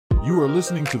You are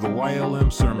listening to the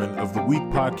YLM Sermon of the Week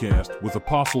podcast with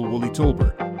Apostle Willie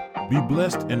Tolbert. Be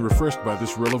blessed and refreshed by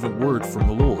this relevant word from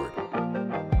the Lord.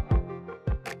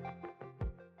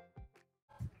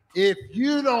 If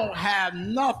you don't have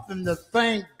nothing to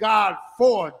thank God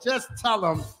for, just tell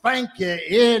him thank you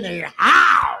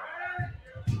anyhow.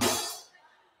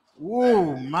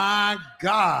 Oh, my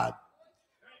God.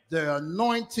 The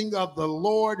anointing of the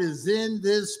Lord is in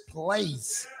this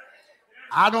place.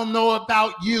 I don't know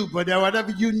about you, but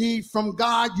whatever you need from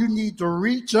God, you need to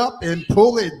reach up and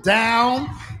pull it down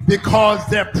because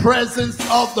the presence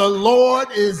of the Lord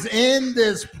is in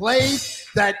this place,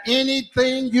 that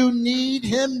anything you need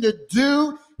him to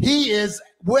do, he is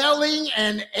willing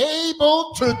and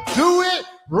able to do it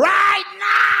right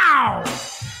now.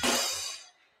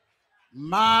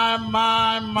 My.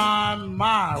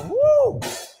 Woo!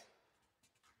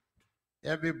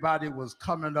 Everybody was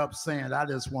coming up saying, I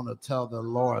just want to tell the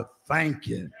Lord, thank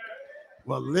you.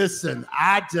 Well, listen,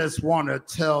 I just want to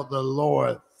tell the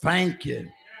Lord, thank you.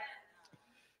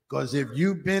 Because if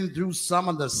you've been through some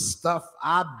of the stuff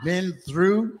I've been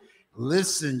through,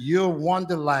 listen, you'll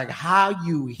wonder like how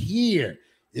you here.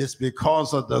 It's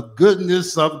because of the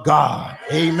goodness of God.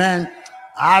 Amen.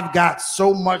 I've got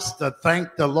so much to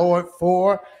thank the Lord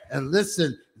for. And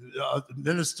listen,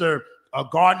 Minister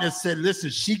Gardner said, listen,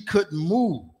 she couldn't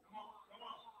move.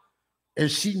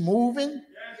 Is she moving?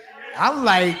 I'm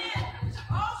like,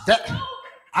 that.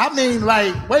 I mean,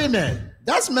 like, wait a minute.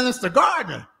 That's Minister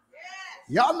Gardner.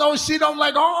 Y'all know she don't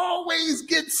like always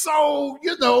get so,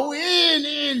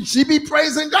 in. She be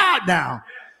praising God now.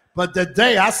 But the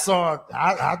day I saw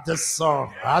God.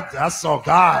 I saw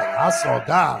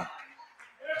God.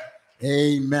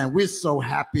 Amen. We're so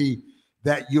happy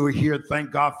that you're here.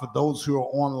 Thank God for those who are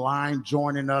online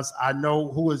joining us. I know,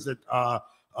 who is it?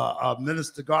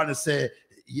 Minister Gardner said,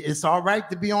 it's all right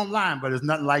to be online, but it's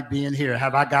nothing like being here.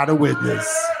 Have I got a witness?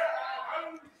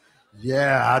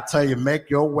 Yeah, I tell you, make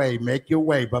your way.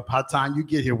 But by the time you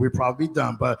get here, we're probably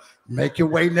done. But make your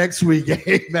way next week.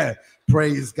 Amen.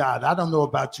 Praise God. I don't know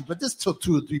about you, but this took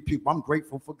 2 or 3 people. I'm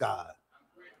grateful for God.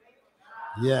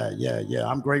 Yeah.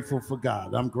 I'm grateful for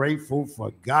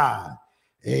God.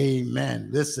 Amen.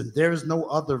 Listen, there is no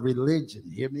other religion.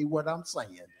 Hear me what I'm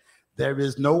saying. There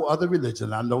is no other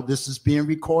religion. I know this is being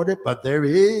recorded, but there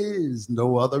is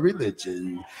no other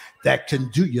religion that can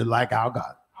do you like our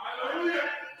God.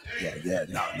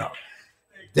 No.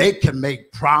 They can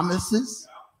make promises.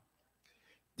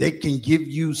 They can give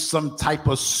you some type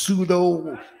of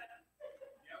pseudo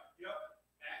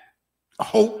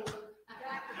hope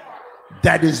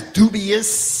that is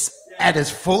dubious at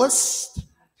its fullest.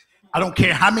 I don't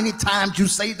care how many times you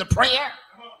say the prayer,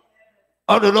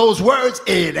 utter those words,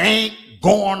 it ain't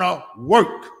gonna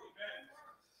work.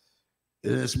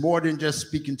 It's more than just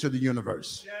speaking to the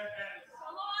universe.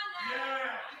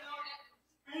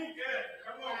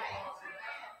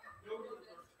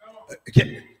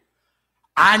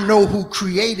 I know who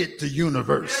created the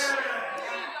universe.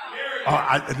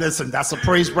 Listen, that's a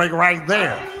praise break right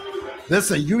there.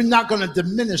 Listen, you're not going to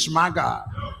diminish my God.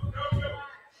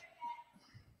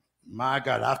 My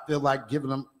God, I feel like giving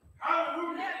them.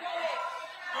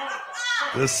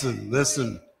 Listen.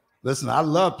 I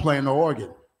love playing the organ,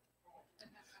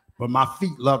 but my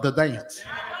feet love to dance.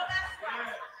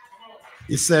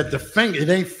 He said, it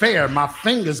ain't fair. My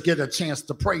fingers get a chance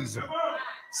to praise him.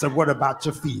 Said, what about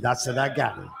your feet? I said, I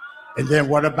got it. And then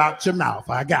what about your mouth?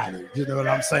 I got it. You know what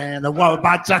I'm saying? And what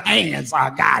about your hands? I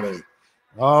got it.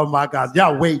 Oh my God.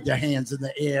 Y'all wave your hands in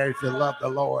the air if you love the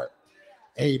Lord.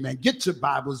 Amen. Get your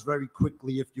Bibles very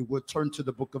quickly, if you would. Turn to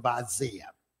the book of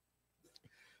Isaiah.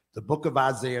 The book of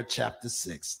Isaiah, chapter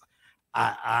 6.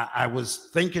 I was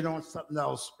thinking on something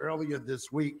else earlier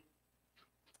this week,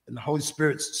 and the Holy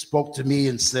Spirit spoke to me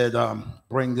and said,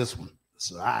 bring this one.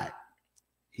 So all right.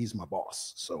 He's my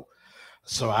boss.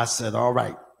 So I said, all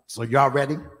right. So y'all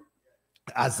ready?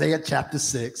 Isaiah chapter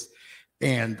 6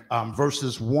 and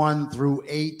verses 1 through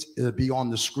 8. It'll be on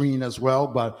the screen as well.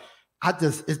 But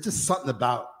it's just something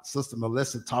about Sister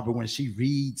Melissa Tauber when she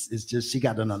reads. It's just, she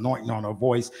got an anointing on her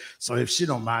voice. So if she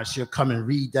don't mind, she'll come and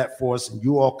read that for us, and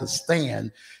you all can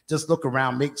stand. Just look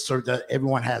around, make sure that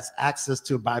everyone has access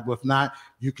to a Bible. If not,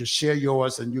 you can share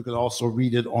yours, and you can also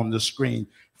read it on the screen,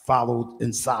 followed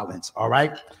in silence. All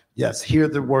right? Yes, hear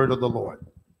the word of the Lord.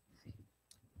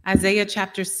 Isaiah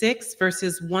chapter 6,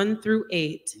 verses 1 through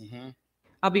 8.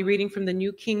 I'll be reading from the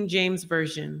New King James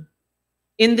Version.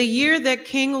 In the year that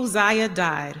King Uzziah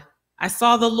died, I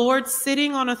saw the Lord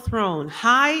sitting on a throne,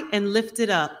 high and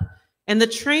lifted up, and the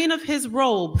train of his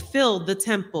robe filled the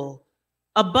temple.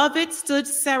 Above it stood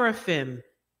seraphim.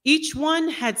 Each one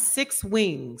had 6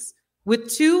 wings.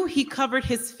 With 2 he covered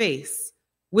his face,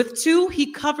 with 2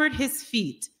 he covered his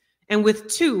feet, and with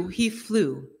 2 he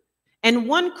flew. And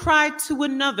one cried to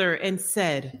another and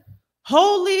said,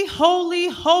 Holy, holy,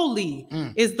 holy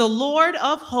is the Lord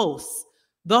of hosts.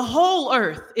 The whole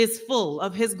earth is full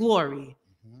of his glory.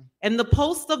 And the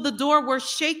posts of the door were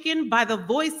shaken by the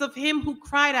voice of him who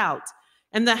cried out,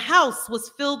 and the house was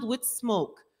filled with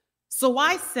smoke. So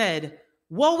I said,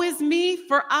 Woe is me,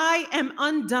 for I am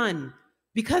undone,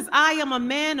 because I am a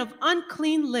man of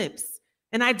unclean lips,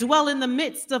 and I dwell in the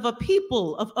midst of a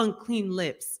people of unclean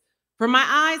lips. For my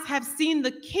eyes have seen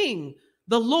the King,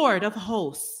 the Lord of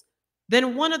hosts.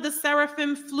 Then one of the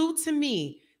seraphim flew to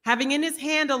me, having in his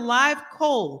hand a live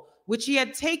coal, which he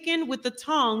had taken with the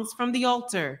tongs from the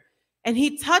altar. And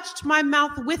he touched my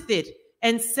mouth with it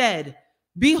and said,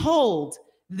 Behold,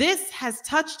 this has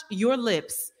touched your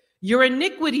lips. Your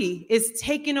iniquity is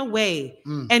taken away,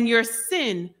 and your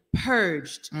sin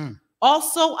purged.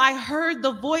 Also, I heard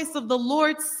the voice of the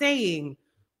Lord saying,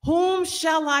 Whom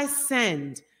shall I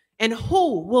send, and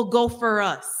who will go for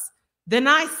us? Then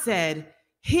I said,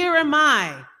 Here am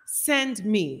I, send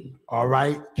me. All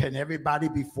right. Can everybody,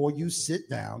 before you sit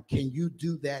down, can you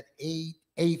do that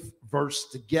eighth verse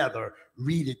together?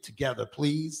 Read it together,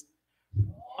 please.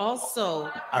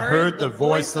 Also, I heard the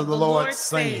voice of the Lord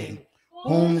saying,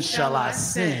 Whom shall I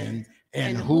send,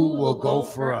 and who will go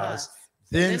for us?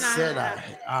 Then said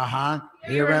I,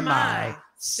 Here am I,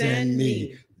 send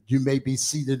me. You may be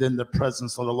seated in the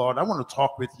presence of the Lord. I want to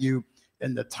talk with you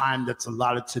in the time that's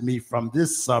allotted to me from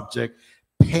this subject,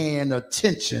 paying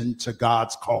attention to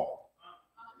God's call.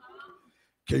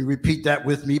 Can you repeat that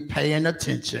with me? Paying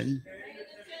attention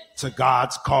to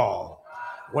God's call.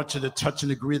 I want you to touch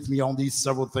and agree with me on these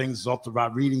several things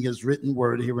about reading his written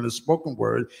word, hearing the spoken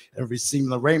word, and receiving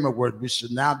the rhema word. We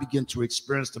should now begin to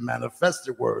experience the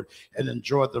manifested word and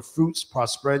enjoy the fruits,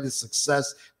 prosperity,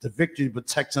 success, the victory,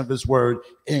 protection of his word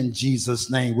in Jesus'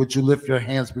 name. Would you lift your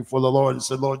hands before the Lord and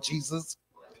say, Lord Jesus,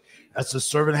 as the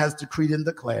servant has decreed and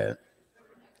declared,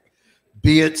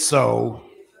 be it so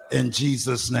in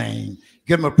Jesus' name.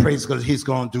 Give him a praise because he's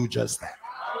going to do just that.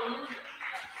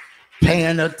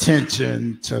 Paying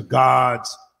attention to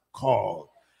God's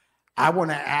call. I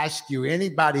want to ask you,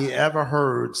 anybody ever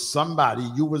heard somebody,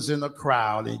 you was in a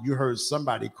crowd and you heard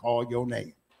somebody call your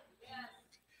name?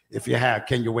 If you have,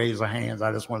 can you raise your hands?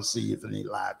 I just want to see if any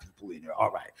live people in here. All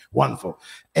right, wonderful.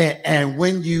 And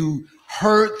when you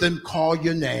heard them call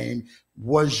your name,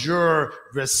 was your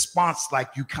response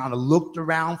like you kind of looked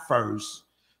around first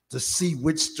to see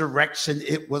which direction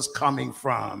it was coming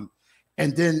from?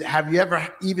 And then have you ever,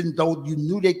 even though you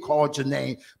knew they called your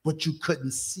name, but you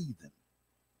couldn't see them?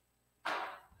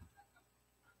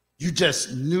 You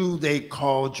just knew they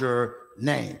called your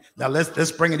name. Now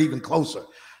let's bring it even closer.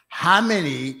 How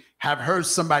many have heard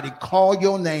somebody call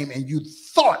your name and you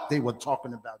thought they were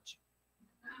talking about you?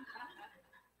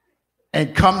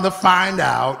 And come to find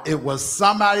out it was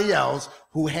somebody else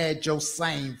who had your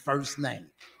same first name.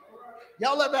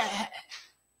 Y'all ever,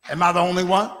 am I the only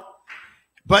one?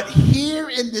 But here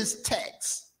in this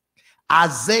text,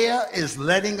 Isaiah is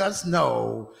letting us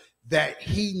know that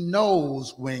he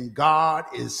knows when God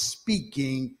is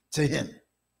speaking to him.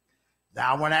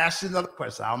 Now, I want to ask you another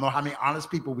question. I don't know how many honest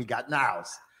people we got in the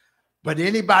house, but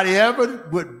anybody ever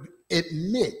would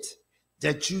admit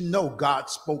that you know God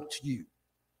spoke to you?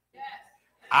 Yes.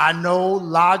 I know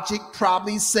logic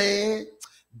probably said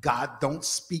God don't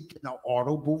speak in an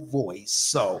audible voice,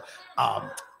 so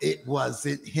it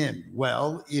wasn't him.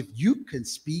 Well, if you can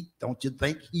speak, don't you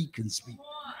think he can speak?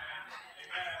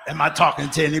 Am I talking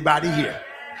to anybody here?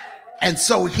 And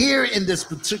so here in this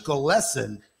particular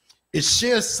lesson, it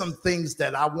shares some things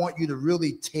that I want you to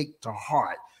really take to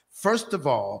heart. First of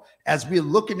all, as we're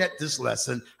looking at this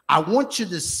lesson, I want you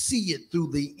to see it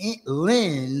through the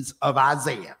lens of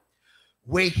Isaiah,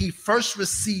 where he first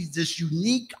receives this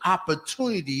unique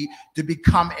opportunity to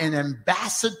become an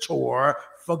ambassador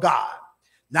for God.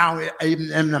 Now,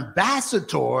 an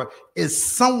ambassador is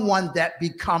someone that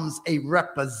becomes a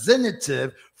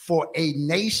representative for a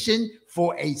nation,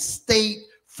 for a state,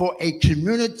 for a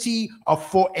community, or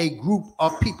for a group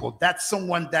of people. That's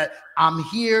someone that I'm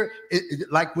here,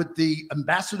 like with the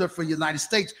ambassador for the United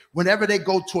States, whenever they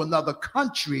go to another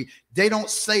country, they don't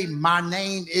say, my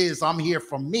name is, I'm here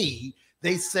for me.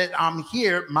 They said, I'm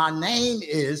here, my name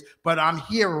is, but I'm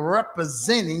here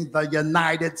representing the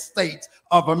United States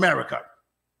of America.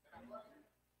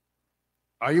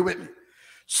 Are you with me?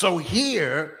 So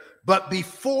here, but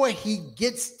before he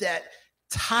gets that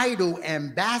title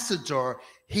ambassador,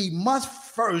 he must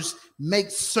first make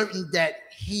certain that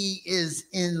he is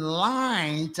in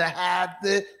line to have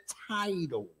the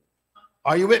title.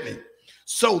 Are you with me?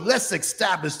 So let's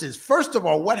establish this. First of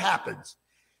all, what happens?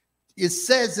 It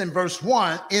says in verse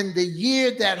 1, in the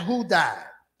year that who died?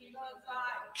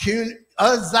 King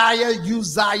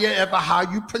Uzziah, ever how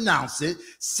you pronounce it,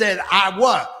 said, I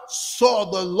what?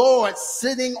 Saw the Lord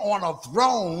sitting on a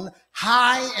throne,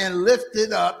 high and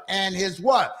lifted up, and his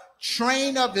what?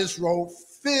 Train of his robe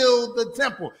filled the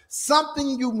temple.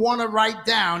 Something you want to write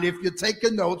down if you're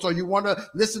taking notes or you want to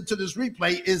listen to this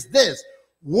replay is this.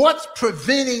 What's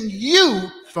preventing you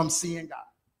from seeing God?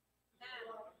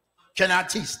 Can I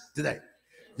teach today?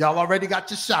 Y'all already got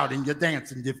your shouting, your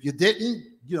dancing. If you didn't,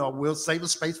 we'll save a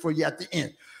space for you at the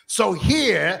end. So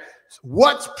here,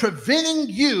 what's preventing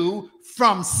you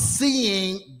from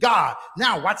seeing God?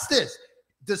 Now, watch this.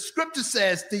 The scripture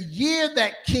says the year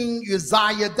that King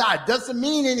Uzziah died. Doesn't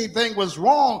mean anything was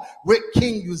wrong with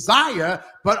King Uzziah,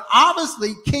 but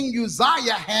obviously King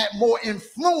Uzziah had more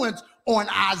influence on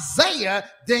Isaiah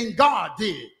than God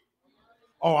did.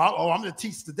 I'm going to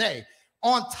teach today.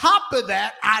 On top of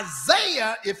that,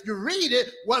 Isaiah, if you read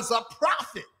it, was a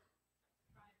prophet.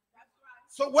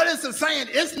 So what is it saying?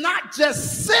 It's not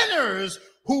just sinners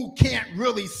who can't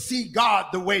really see God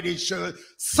the way they should.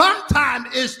 Sometimes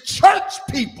it's church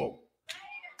people.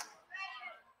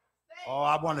 Oh,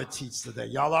 I want to teach today.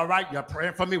 Y'all all right? You're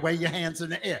praying for me? Wave your hands in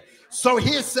the air. So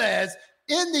here it says,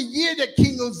 in the year that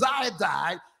King Uzziah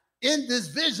died, in this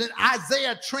vision,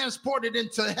 Isaiah transported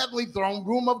into the heavenly throne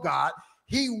room of God.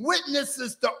 He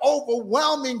witnesses the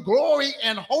overwhelming glory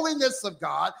and holiness of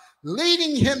God,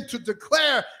 leading him to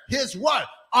declare his what?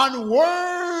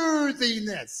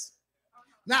 Unworthiness.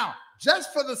 Now,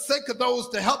 just for the sake of those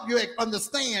to help you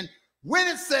understand, when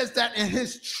it says that in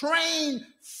his train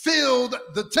filled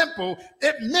the temple,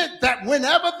 it meant that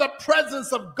whenever the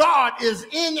presence of God is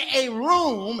in a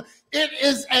room, it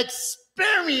is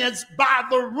experienced by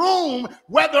the room,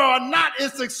 whether or not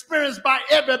it's experienced by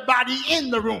everybody in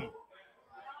the room.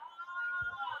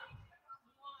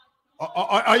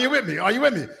 Are you with me? Are you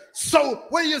with me? So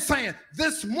what are you saying?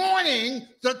 This morning,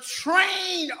 the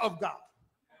train of God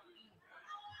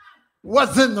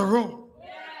was in the room.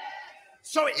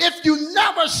 So if you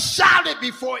never shouted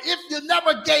before, if you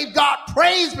never gave God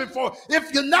praise before,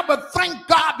 if you never thanked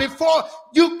God before,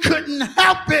 you couldn't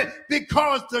help it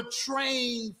because the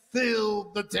train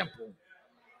filled the temple.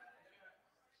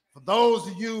 For those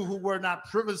of you who were not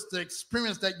privileged to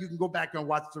experience that, you can go back and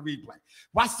watch the replay.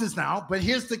 Watch this now, but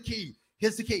here's the key.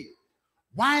 Here's the key.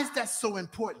 Why is that so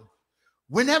important?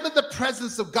 Whenever the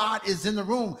presence of God is in the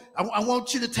room, I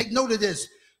want you to take note of this.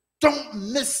 Don't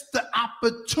miss the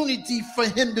opportunity for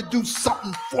him to do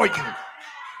something for you.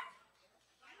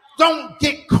 Don't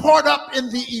get caught up in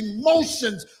the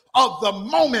emotions of the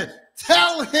moment.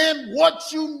 Tell him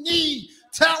what you need.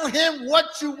 Tell him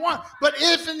what you want. But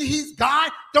if he's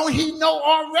God, don't he know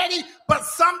already? But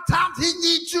sometimes he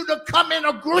needs you to come in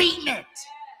agreement.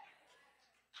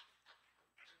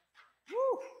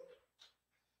 Woo.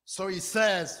 So he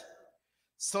says,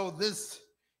 so this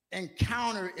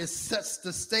encounter sets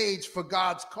the stage for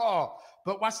God's call.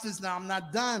 But watch this now, I'm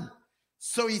not done.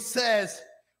 So he says,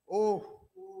 you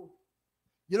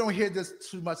don't hear this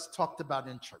too much talked about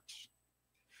in church.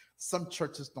 Some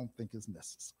churches don't think it's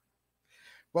necessary.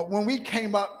 But when we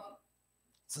came up,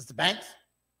 Sister Banks,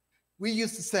 we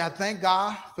used to say, I thank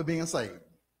God for being saved.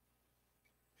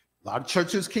 A lot of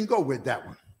churches can go with that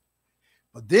one.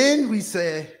 But then we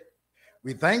said,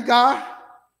 we thank God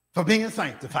for being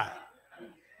sanctified.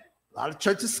 A lot of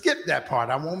churches skip that part.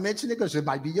 I won't mention it because it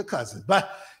might be your cousin. But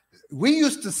we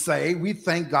used to say, we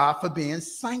thank God for being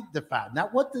sanctified. Now,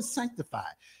 what does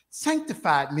sanctified?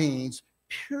 Sanctified means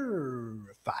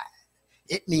purified.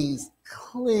 It means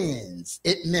cleanse.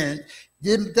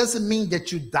 It doesn't mean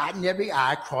that you're dotting every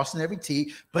I, crossing every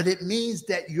T, but it means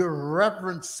that you're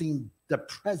reverencing the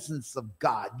presence of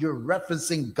God. You're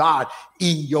referencing God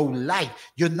in your life.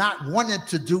 You're not wanting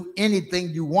to do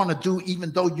anything you want to do,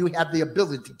 even though you have the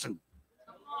ability to.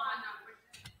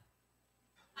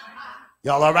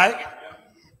 Y'all all right?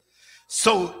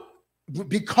 So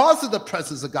because of the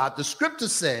presence of God, the scripture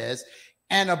says,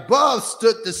 and above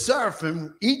stood the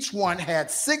seraphim. Each one had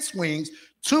 6 wings.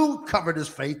 2 covered his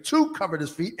face, 2 covered his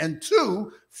feet, and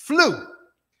 2 flew.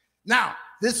 Now,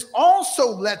 this also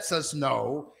lets us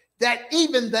know that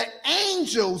even the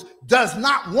angels does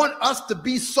not want us to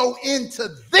be so into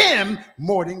them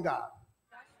more than God.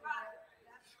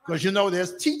 Because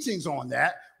there's teachings on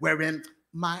that, wherein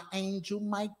my angel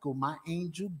Michael, my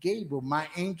angel Gabriel, my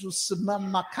angel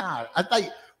Samamakai. I thought,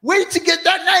 where did you get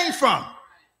that name from?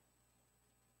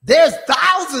 There's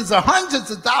thousands or hundreds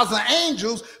of thousands of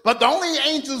angels, but the only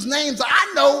angels' names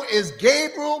I know is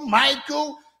Gabriel,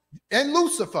 Michael, and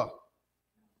Lucifer.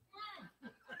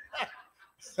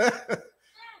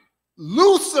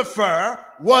 Lucifer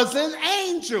was an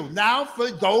angel. Now, for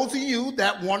those of you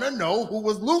that want to know who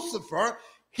was Lucifer,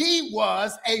 he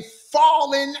was a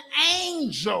fallen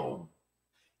angel.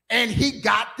 And he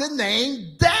got the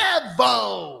name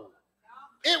devil.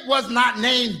 It was not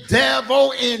named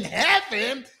devil in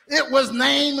heaven. It was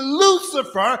named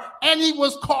Lucifer, and he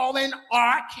was called an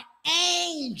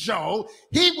archangel.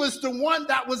 He was the one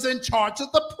that was in charge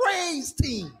of the praise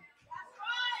team.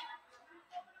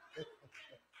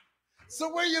 So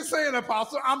what are you saying,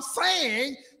 Apostle? I'm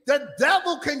saying the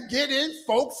devil can get in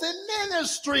folks in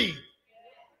ministry.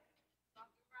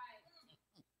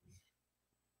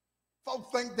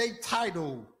 Folks think their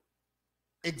title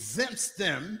exempts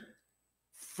them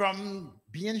from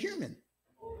being human.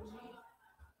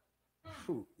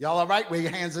 Y'all all right? Wave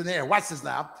your hands in the air. Watch this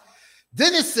now.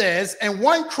 Then it says, and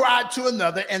one cried to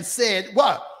another and said,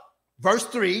 what? Verse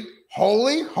 3,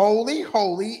 holy, holy,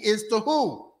 holy is the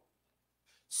who?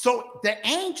 So the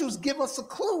angels give us a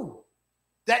clue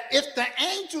that if the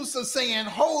angels are saying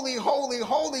holy, holy,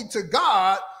 holy to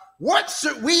God, what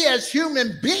should we as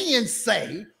human beings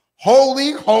say?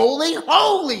 Holy, holy,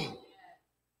 holy.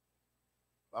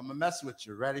 I'm going to mess with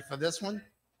you. Ready for this one?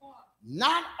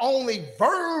 Not only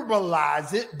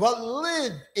verbalize it, but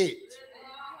live it.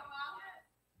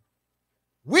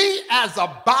 We as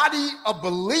a body of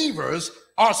believers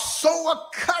are so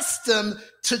accustomed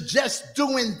to just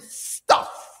doing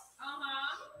stuff,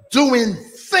 doing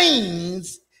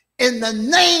things in the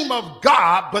name of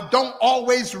God, but don't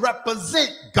always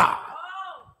represent God.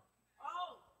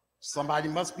 Somebody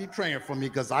must be praying for me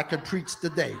because I could preach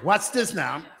today. Watch this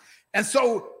now. And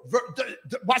so,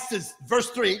 watch this, verse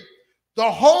 3. The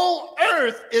whole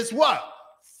earth is what?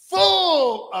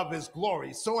 Full of his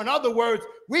glory. So in other words,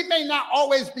 we may not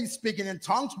always be speaking in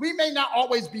tongues. We may not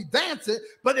always be dancing,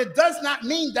 but it does not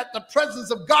mean that the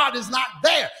presence of God is not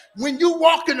there. When you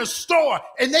walk in a store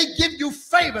and they give you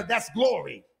favor, that's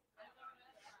glory.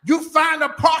 You find a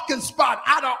parking spot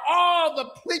out of all the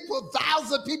people,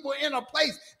 thousands of people in a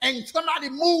place, and somebody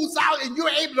moves out and you're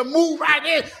able to move right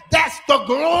in. That's the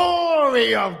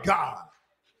glory of God.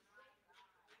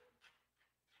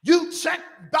 You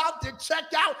about to check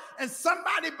out, and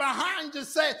somebody behind you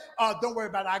say, "Oh, don't worry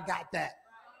about it, I got that."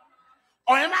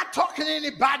 Or am I talking to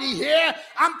anybody here?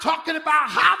 I'm talking about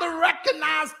how to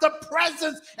recognize the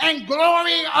presence and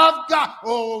glory of God.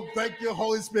 Oh, thank you,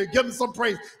 Holy Spirit. Give him some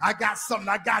praise. I got something.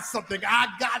 I got something. I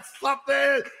got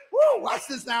something. Woo, watch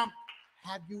this now.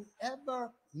 Have you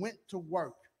ever went to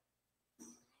work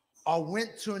or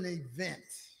went to an event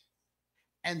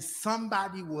and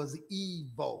somebody was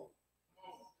evil?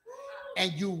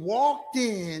 And you walked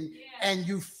in and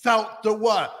you felt the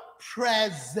what?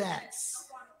 Presence.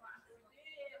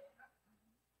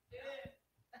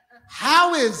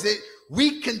 How is it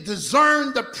we can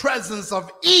discern the presence of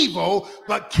evil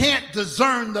but can't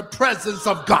discern the presence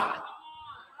of God?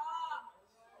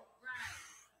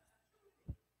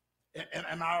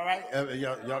 Am I all right?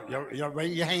 Y'all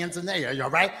raise your hands in there. You all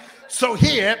right? So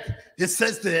here it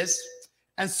says this.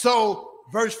 And so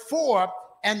verse 4,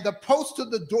 and the posts of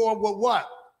the door were what?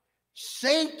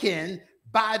 Shaken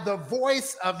by the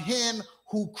voice of him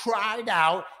who cried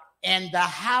out, and the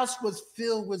house was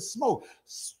filled with smoke.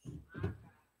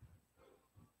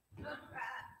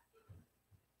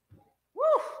 Woo.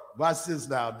 Watch this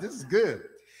now. This is good.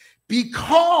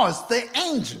 Because the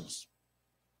angels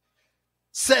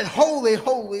said, holy,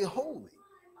 holy, holy,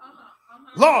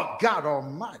 Lord God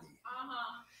Almighty.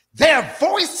 Their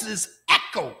voices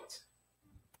echoed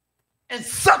in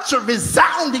such a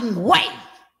resounding way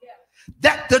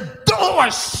that the door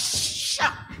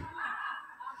shut.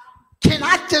 Can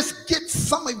I just get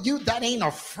some of you that ain't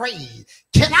afraid?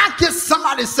 Can I get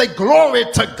somebody to say glory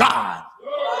to God?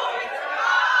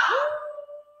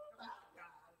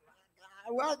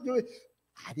 Glory to God.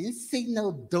 I didn't see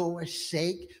no door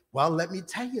shake. Well, let me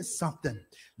tell you something.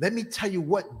 Let me tell you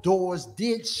what doors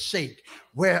did shake,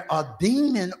 where a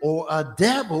demon or a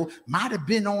devil might have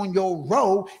been on your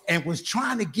row and was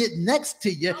trying to get next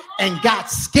to you and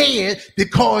got scared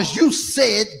because you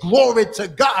said glory to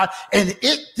God, and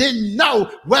it didn't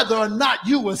know whether or not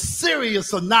you were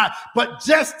serious or not. But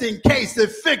just in case,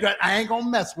 it figured, I ain't gonna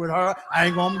mess with her, I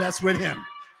ain't gonna mess with him.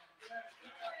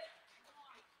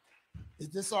 Is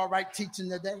this all right teaching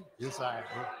today? Yes, all right.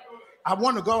 I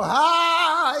want to go,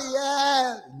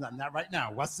 yeah. No, not right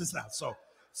now. Watch this now.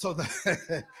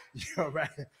 You're right.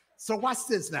 So watch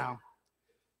this now.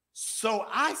 So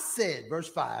I said, verse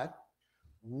 5,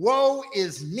 woe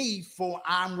is me, for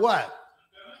I'm what?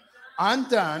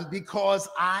 Undone, because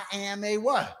I am a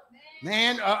what?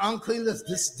 Man, unclean. This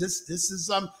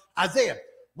is Isaiah.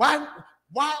 Why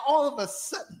Why all of a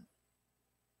sudden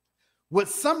would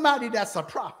somebody that's a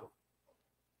prophet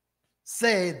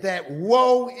say that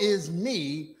woe is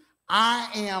me, I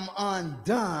am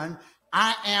undone,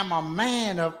 I am a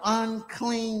man of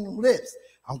unclean lips?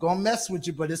 I'm going to mess with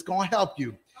you, but it's going to help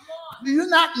you. Do you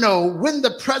not know when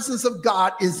the presence of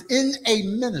God is in a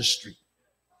ministry,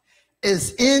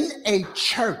 is in a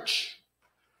church,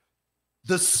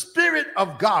 the Spirit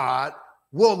of God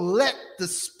will let the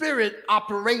spirit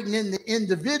operating in the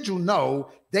individual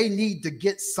know they need to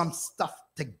get some stuff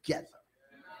together.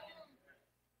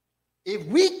 If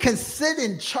we can sit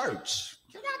in church,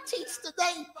 can I teach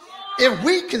today? If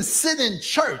we can sit in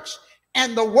church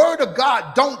and the word of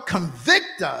God don't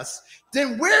convict us,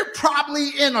 then we're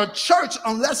probably in a church,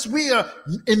 unless we are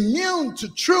immune to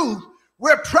truth,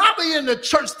 we're probably in a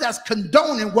church that's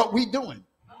condoning what we're doing.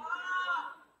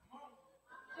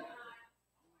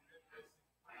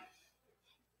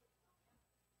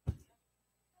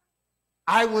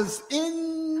 I was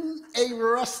in a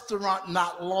restaurant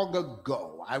not long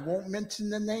ago. I won't mention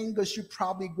the name because you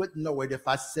probably wouldn't know it if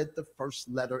I said the first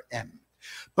letter M.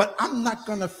 But I'm not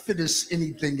going to finish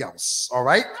anything else, all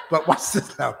right? But watch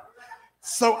this now.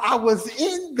 So I was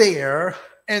in there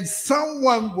and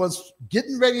someone was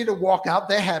getting ready to walk out.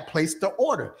 They had placed the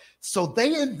order. So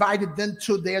they invited them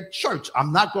to their church.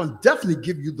 I'm not going to definitely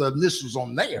give you the initials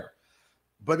on there,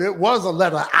 but it was a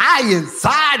letter I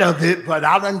inside of it, but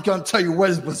I wasn't going to tell you what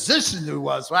his position it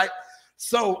was, right?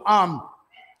 So,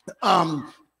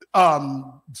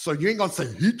 so you ain't going to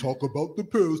say, he talk about the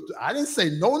pastor. I didn't say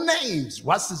no names.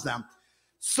 Watch this now.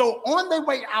 So on their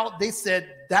way out, they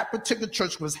said that particular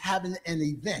church was having an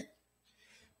event.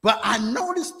 But I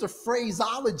noticed the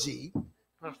phraseology,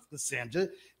 Sandra,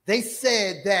 they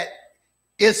said that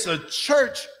it's a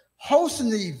church hosting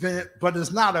the event, but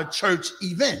it's not a church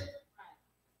event.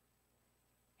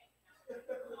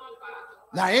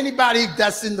 Now, anybody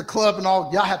that's in the club and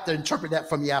all, y'all have to interpret that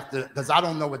for me after, because I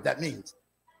don't know what that means.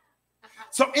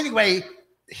 So anyway,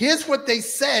 here's what they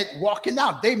said walking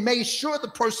out. They made sure the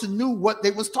person knew what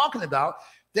they was talking about.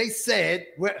 They said,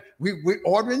 we're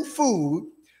ordering food,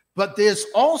 but there's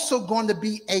also going to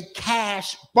be a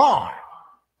cash bar.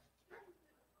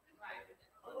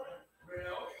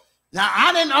 Now,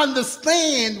 I didn't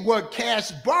understand what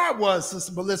cash bar was,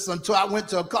 Sister Melissa, until I went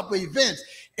to a couple of events.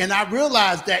 And I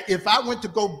realized that if I went to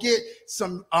go get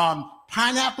some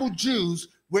pineapple juice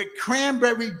with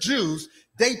cranberry juice,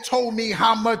 they told me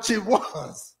how much it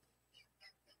was.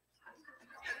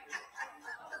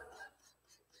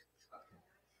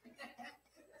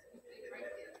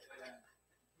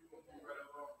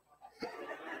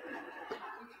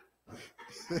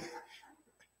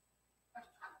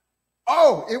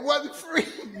 Oh, it wasn't free.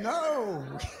 No.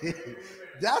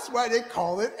 That's why they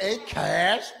call it a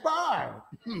cash bar.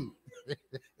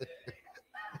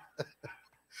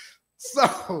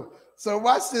 So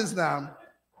watch this now.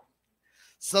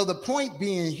 So the point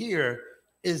being here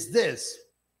is this.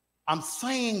 I'm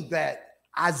saying that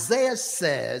Isaiah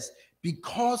says,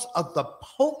 because of the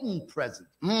potent presence,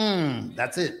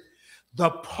 that's it. The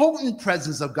potent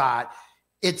presence of God,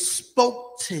 it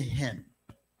spoke to him.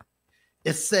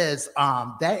 It says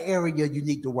that area you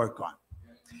need to work on.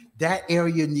 That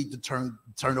area you need to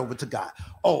turn over to God.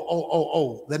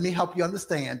 Oh, let me help you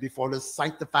understand before the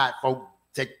sanctified folk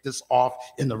take this off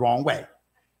in the wrong way.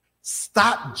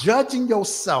 Stop judging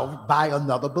yourself by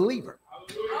another believer.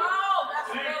 Oh,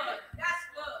 that's good. That's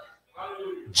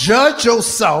good. Judge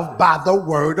yourself by the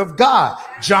word of God.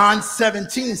 John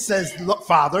 17 says, look,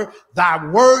 Father, thy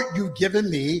word you've given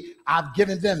me, I've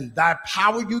given them. Thy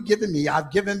power you've given me,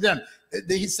 I've given them.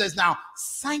 He says, now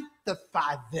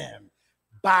sanctify them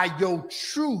by your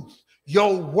truth.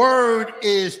 Your word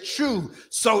is true.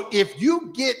 So if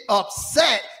you get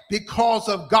upset because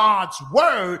of God's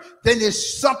word, then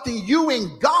it's something you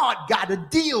and God got to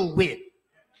deal with.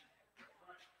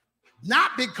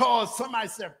 Not because somebody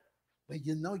said, well,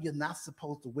 you know, you're not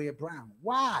supposed to wear brown.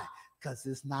 Why? Because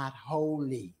it's not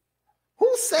holy. Who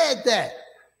said that?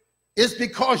 It's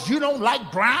because you don't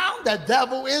like brown. The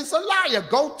devil is a liar.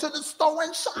 Go to the store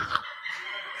and shop.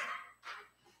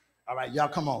 All right, y'all,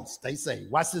 come on. Stay safe.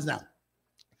 Watch this now.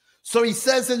 So he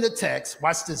says in the text,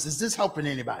 watch this. Is this helping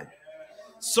anybody?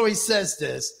 So he says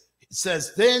this. He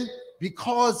says, then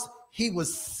because he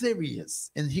was serious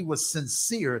and he was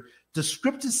sincere, the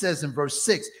scripture says in verse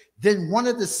 6, then one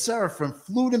of the seraphim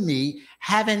flew to me,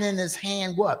 having in his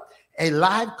hand what? A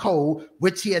live coal,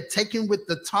 which he had taken with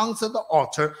the tongues of the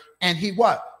altar, and he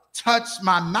what? Touched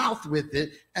my mouth with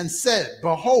it and said,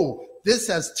 behold, this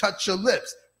has touched your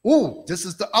lips. Ooh, this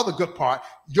is the other good part.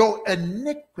 Your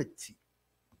iniquity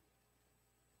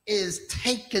is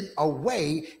taken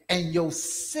away and your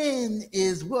sin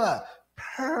is what?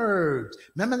 Purged.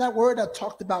 Remember that word I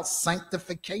talked about,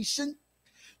 sanctification?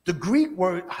 The Greek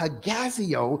word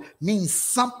hagazio means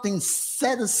something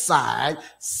set aside,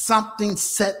 something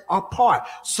set apart.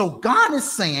 So God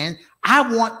is saying, I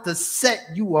want to set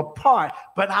you apart,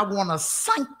 but I want to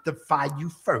sanctify you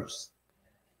first.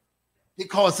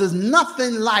 Because there's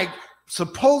nothing like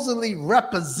supposedly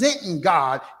representing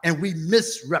God and we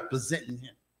misrepresenting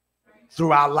him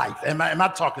through our life. Am I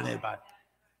talking to anybody?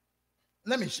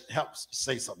 Let me help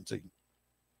say something to you.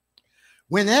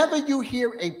 Whenever you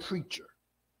hear a preacher,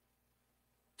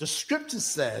 the scripture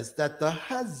says that the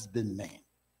husbandman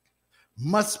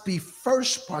must be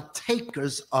first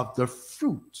partakers of the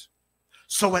fruit.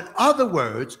 So in other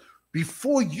words,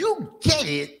 before you get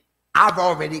it, I've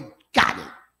already got it.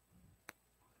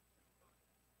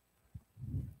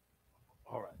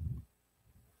 All right.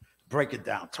 Break it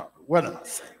down, Tarver. What am I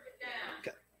saying?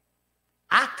 Okay.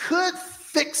 I could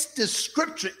fix this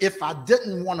scripture if I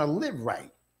didn't want to live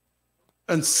right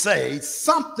and say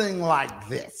something like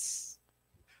this.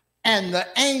 And the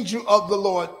angel of the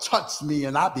Lord touched me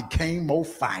and I became more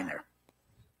finer.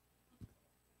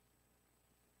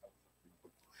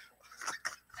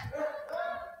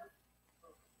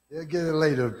 You'll get it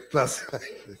later.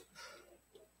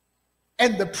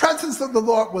 And the presence of the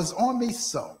Lord was on me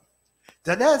so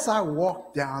that as I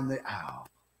walked down the aisle,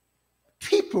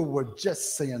 people were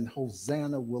just saying,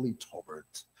 Hosanna, Willie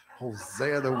Tolbert.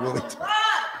 Hosanna, Willie Tolbert.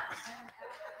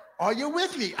 Are you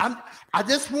with me? I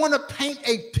just want to paint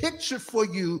a picture for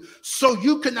you so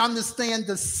you can understand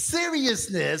the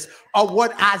seriousness of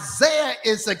what Isaiah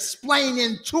is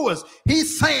explaining to us.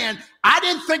 He's saying, I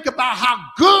didn't think about how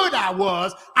good I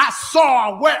was. I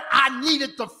saw where I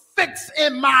needed to fix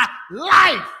in my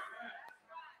life.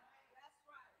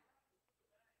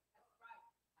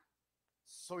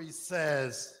 So he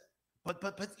says, but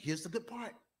here's the good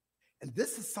part. And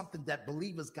this is something that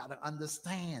believers got to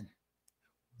understand.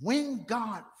 When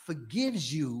God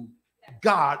forgives you,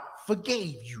 God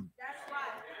forgave you. That's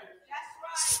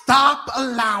right. Stop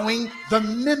allowing the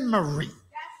memory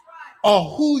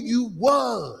of who you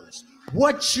was,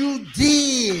 what you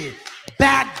did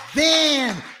back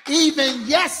then, even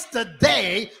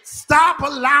yesterday. Stop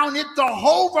allowing it to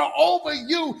hover over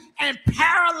you and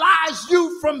paralyze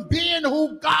you from being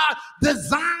who God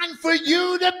designed for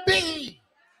you to be.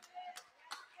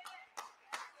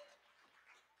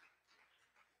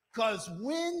 Because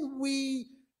when we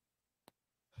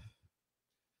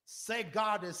say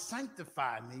God has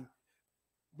sanctified me,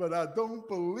 but I don't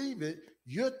believe it,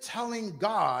 you're telling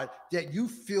God that you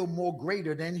feel more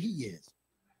greater than he is.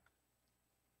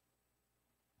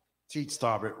 Teach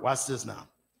Starbert, watch this now.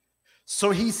 So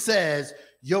he says,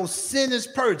 your sin is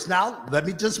purged. Now, let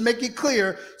me just make it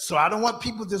clear. So I don't want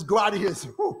people just go out of here and say,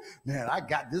 man, I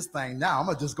got this thing now. I'm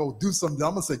going to just go do something.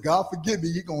 I'm going to say, God, forgive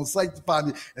me. He's going to sanctify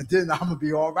me. And then I'm going to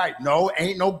be all right. No,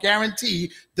 ain't no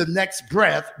guarantee the next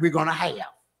breath we're going to have.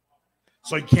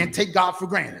 So you can't take God for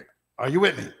granted. Are you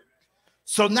with me?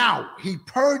 So now he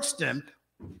purged them.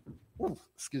 Ooh,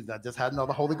 excuse me. I just had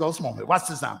another Holy Ghost moment. Watch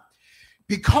this now.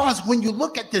 Because when you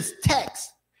look at this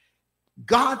text,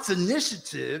 God's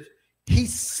initiative, he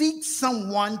seeks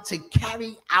someone to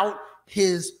carry out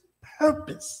his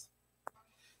purpose.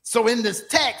 So in this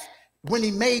text, when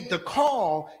he made the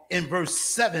call in verse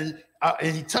 7,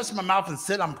 and he touched my mouth and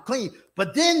said, I'm clean.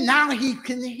 But then now he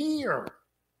can hear.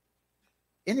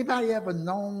 Anybody ever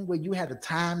known where you had a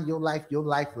time in your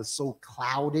life was so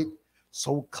clouded,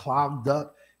 so clogged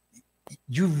up,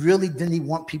 you really didn't even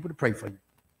want people to pray for you?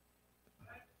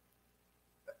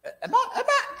 Am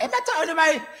I talking to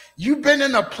anybody? You've been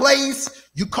in a place,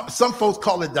 some folks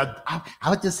call it I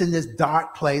was just in this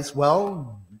dark place.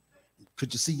 Well,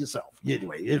 could you see yourself?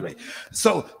 Anyway.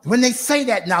 So when they say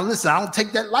that, now listen, I don't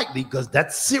take that lightly because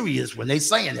that's serious when they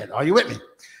saying it. Are you with me?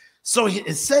 So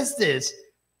it says this,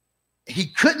 he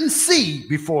couldn't see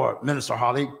before, Minister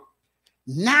Holly.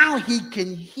 Now he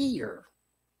can hear.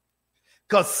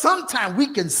 Because sometimes we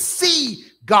can see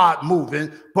God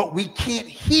moving, but we can't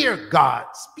hear God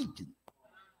speaking.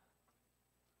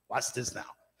 Watch this now.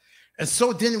 And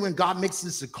so then when God makes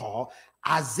this a call,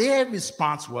 Isaiah's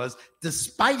response was,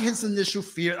 despite his initial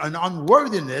fear and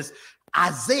unworthiness,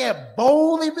 Isaiah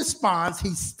boldly responds.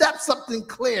 He steps up and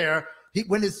clear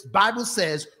when his Bible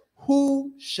says,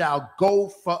 who shall go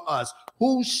for us?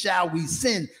 Who shall we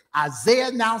send?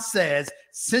 Isaiah now says,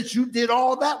 since you did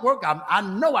all that work, I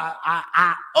know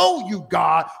I owe you,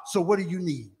 God. So what do you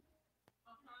need?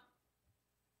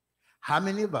 How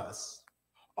many of us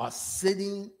are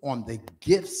sitting on the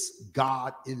gifts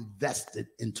God invested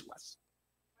into us?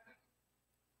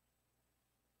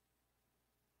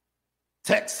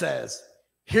 Text says,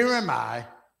 here am I,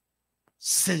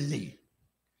 send me.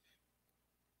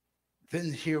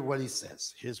 Then hear what he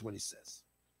says. Here's what he says.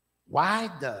 Why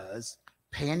does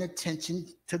paying attention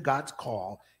to God's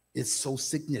call is so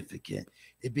significant?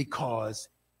 It's because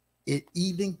it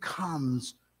even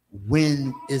comes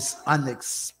when it's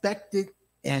unexpected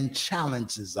and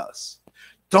challenges us.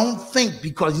 Don't think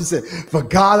because you said, for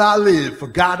God I live, for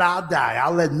God I'll die.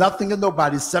 I'll let nothing and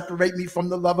nobody separate me from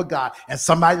the love of God. And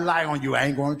somebody lie on you, I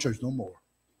ain't going to church no more.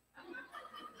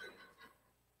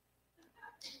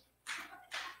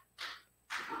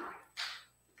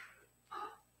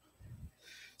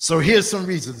 So here's some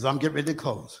reasons. I'm getting ready to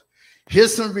close.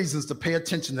 Here's some reasons to pay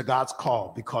attention to God's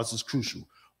call because it's crucial.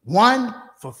 One,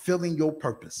 fulfilling your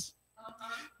purpose.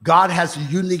 God has a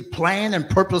unique plan and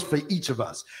purpose for each of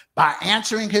us. By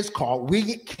answering his call,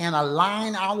 we can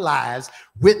align our lives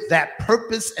with that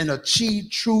purpose and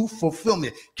achieve true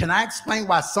fulfillment. Can I explain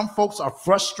why some folks are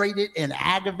frustrated and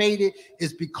aggravated?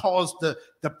 It's because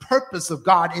the purpose of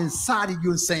God inside of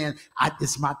you is saying,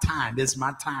 it's my time, it's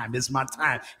my time, it's my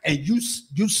time. And you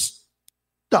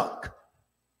stuck.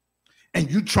 And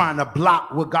you trying to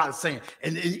block what God is saying.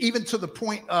 And even to the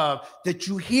point of that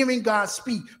you hearing God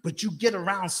speak, but you get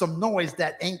around some noise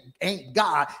that ain't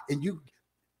God. And you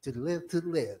to the left, to the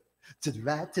left, to the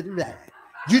right, to the right.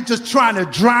 You're just trying to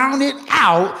drown it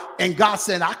out. And God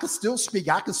said, I can still speak.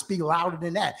 I can speak louder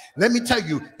than that. Let me tell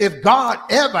you, if God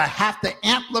ever have to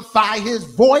amplify his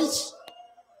voice,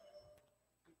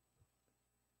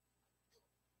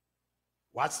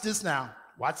 watch this now.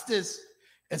 Watch this.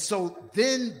 And so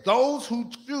then those who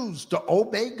choose to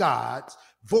obey God's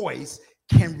voice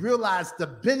can realize the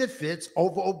benefits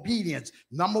over obedience.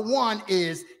 Number one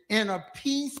is inner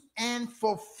peace and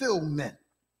fulfillment.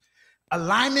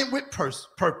 Alignment with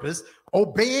purpose,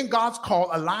 obeying God's call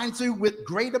aligns you with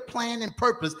greater plan and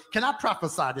purpose. Can I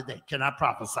prophesy today? Can I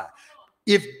prophesy?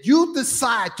 If you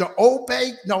decide to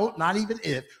obey, no, not even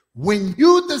if, when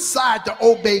you decide to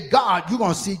obey God, you're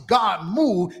going to see God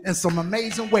move in some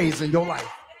amazing ways in your life.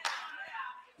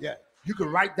 Yeah, you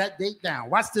can write that date down.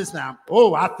 Watch this now.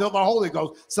 Oh, I feel the Holy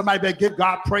Ghost. Somebody better give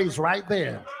God praise right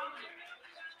there.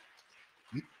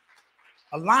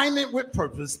 Alignment with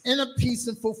purpose, inner peace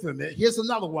and fulfillment. Here's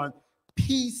another one.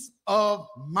 Peace of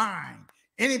mind.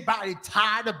 Anybody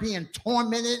tired of being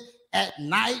tormented at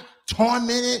night,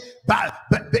 tormented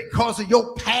because of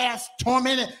your past,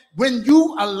 tormented? When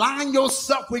you align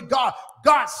yourself with God,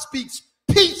 God speaks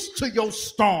peace to your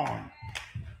storm.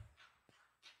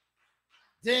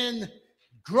 Then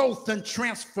growth and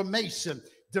transformation,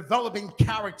 developing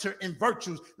character and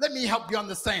virtues. Let me help you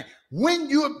understand. When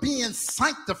you're being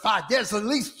sanctified, there's at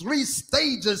least 3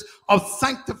 stages of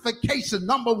sanctification.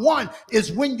 Number one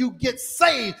is when you get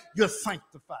saved, you're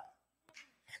sanctified.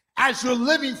 As you're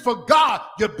living for God,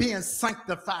 you're being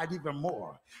sanctified even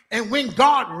more. And when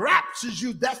God raptures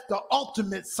you, that's the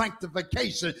ultimate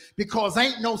sanctification, because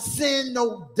ain't no sin,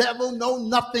 no devil, no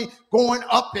nothing going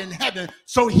up in heaven.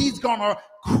 So he's going to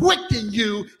quicken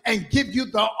you and give you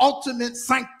the ultimate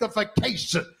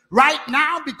sanctification. Right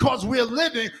now, because we're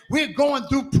going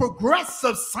through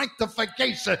progressive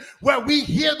sanctification where we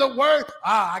hear the word,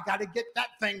 I got to get that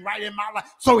thing right in my life.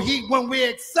 So when we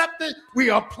accept it, we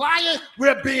apply it,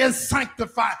 we're being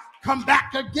sanctified. Come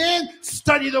back again,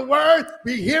 study the word,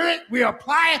 we hear it, we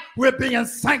apply it, we're being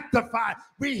sanctified.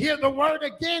 We hear the word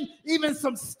again, even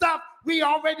some stuff we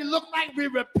already look like we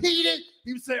repeat it.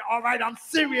 You say, all right, I'm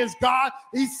serious, God.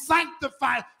 He's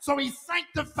sanctified, so he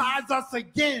sanctifies us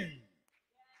again.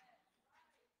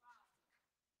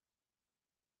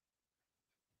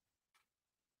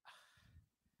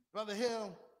 Brother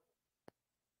Hill,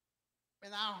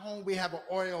 in our home, we have an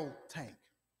oil tank.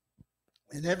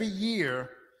 And every year,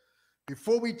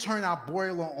 before we turn our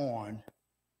boiler on,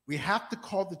 we have to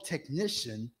call the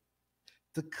technician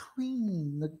to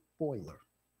clean the boiler.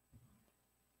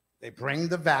 They bring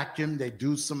the vacuum. They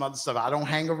do some other stuff. I don't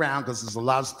hang around because there's a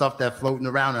lot of stuff that's floating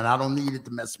around, and I don't need it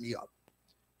to mess me up.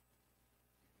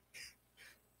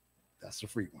 That's a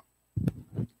free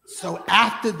one. So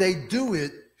after they do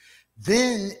it,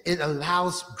 then it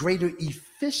allows greater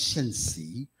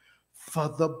efficiency for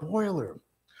the boiler.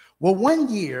 Well, one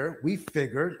year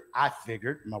I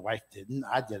figured, my wife didn't,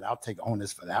 I did, I'll take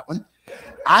onus for that one.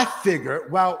 I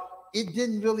figured, well, it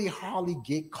didn't really hardly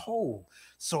get cold.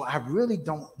 So I really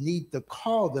don't need to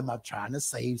call them. I'm trying to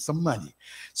save some money.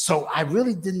 So I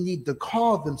really didn't need to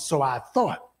call them, so I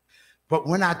thought. But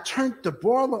when I turned the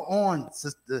boiler on,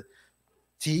 Sister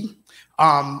T,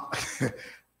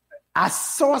 I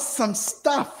saw some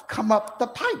stuff come up the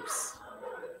pipes.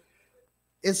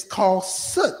 It's called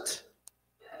soot.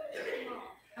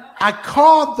 I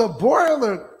called the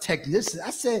boiler technician. I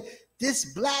said,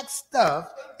 this black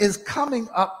stuff is coming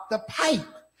up the pipe.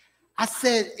 I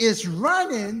said, it's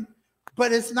running,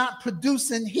 but it's not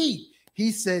producing heat.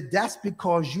 He said, that's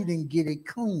because you didn't get it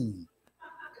clean.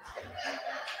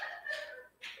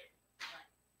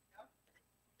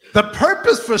 The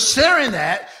purpose for sharing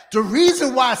that, the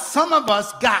reason why some of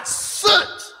us got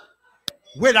soot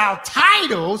with our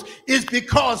titles is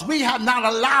because we have not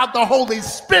allowed the Holy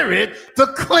Spirit to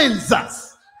cleanse us.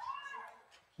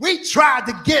 We tried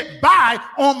to get by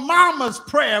on mama's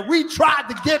prayer. We tried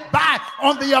to get by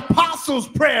on the apostles'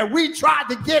 prayer. We tried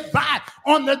to get by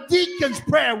on the deacon's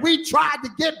prayer. We tried to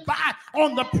get by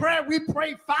on the prayer we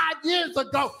prayed 5 years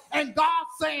ago. And God's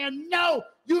saying, no,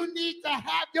 you need to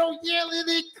have your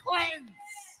yearly cleanse.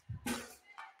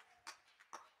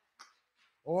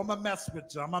 Oh, I'm going to mess with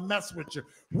you. I'm going to mess with you.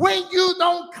 When you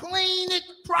don't clean it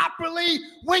properly,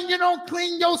 when you don't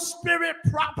clean your spirit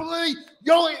properly,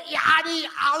 your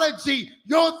ideology,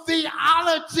 your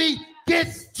theology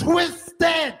gets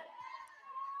twisted.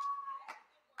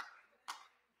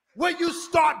 When you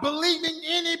start believing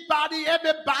anybody,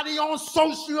 everybody on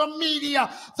social media,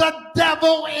 the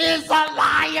devil is a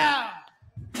liar.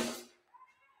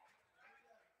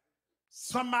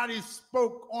 Somebody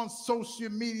spoke on social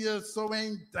media, so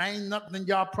ain't nothing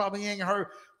y'all probably ain't heard,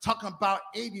 talking about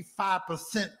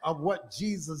 85% of what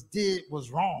Jesus did was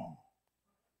wrong.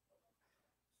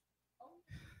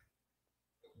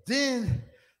 Then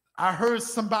I heard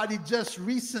somebody just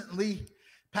recently,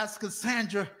 Pastor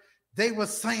Cassandra, they were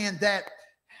saying that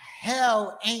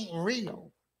hell ain't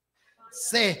real.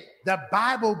 Say the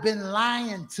Bible been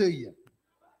lying to you.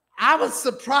 I was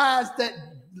surprised that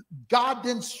God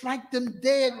didn't strike them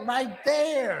dead right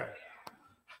there.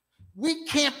 We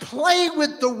can't play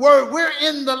with the word. We're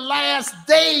in the last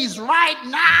days right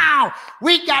now.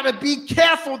 We got to be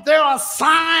careful. There are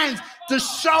signs to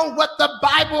show what the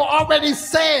Bible already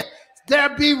said.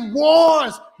 There be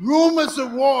wars, rumors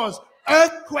of wars,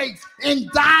 earthquakes in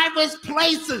diverse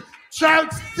places.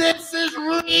 Church, this is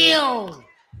real.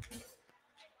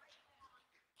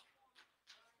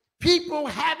 People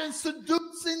having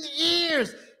seducing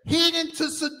ears, heeding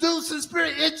to seducing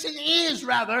spirit, itching ears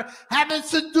rather, having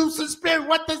seducing spirit.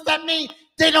 What does that mean?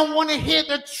 They don't want to hear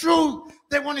the truth.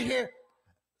 They want to hear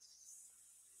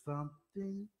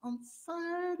something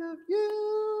inside of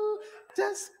you.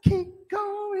 Just keep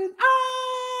going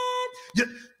on.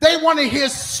 They want to hear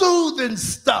soothing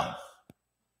stuff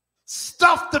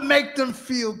to make them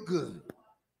feel good.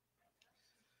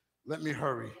 Let me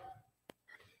hurry.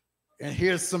 And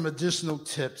here's some additional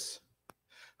tips.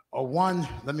 One,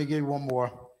 let me give you one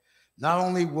more. Not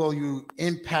only will you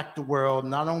impact the world,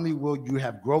 not only will you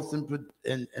have growth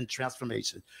and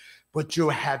transformation, but you'll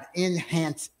have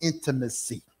enhanced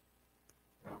intimacy.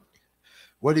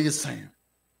 What are you saying?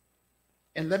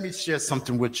 And let me share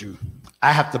something with you.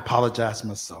 I have to apologize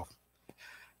myself.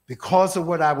 Because of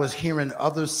what I was hearing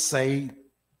others say,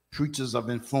 preachers of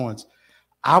influence,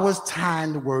 I was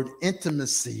tying the word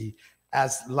intimacy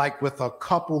as like with a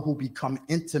couple who become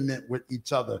intimate with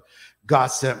each other. God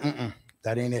said,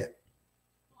 that ain't it.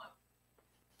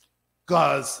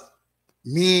 Because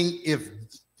meaning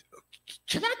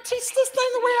can I teach this thing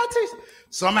the way I teach?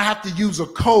 So I'm going to have to use a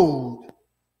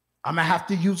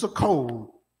code.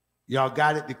 Y'all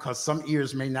got it? Because some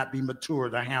ears may not be mature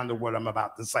to handle what I'm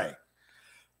about to say.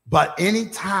 But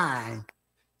anytime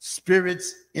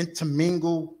spirits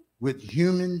intermingle with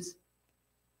humans,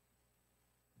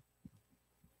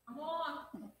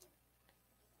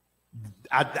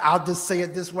 I'll just say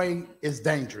it this way, it's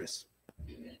dangerous.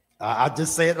 I'll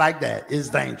just say it like that, it's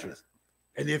dangerous.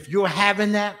 And if you're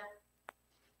having that,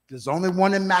 there's only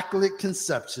one immaculate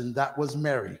conception, that was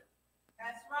Mary.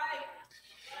 That's right.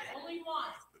 Only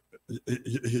one.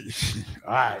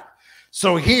 All right.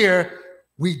 So here,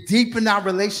 we deepen our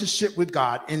relationship with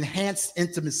God, enhance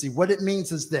intimacy. What it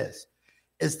means is this,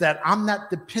 is that I'm not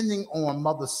depending on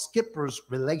Mother Skipper's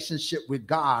relationship with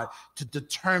God to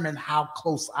determine how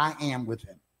close I am with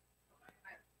him.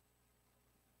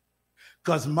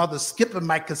 Because Mother Skipper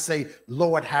might could say,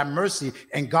 Lord, have mercy,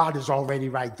 and God is already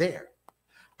right there.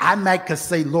 I might could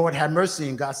say, Lord, have mercy,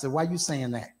 and God said, why are you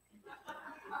saying that?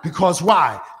 Because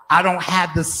why? I don't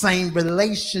have the same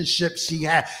relationship she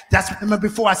had. That's remember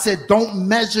before I said, don't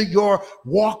measure your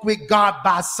walk with God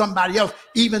by somebody else,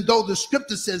 even though the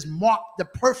scripture says, mark the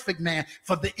perfect man,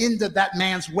 for the end of that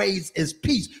man's ways is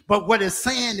peace. But what it's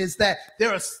saying is that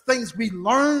there are things we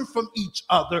learn from each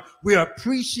other, we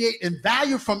appreciate and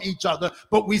value from each other,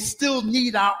 but we still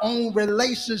need our own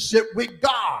relationship with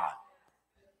God,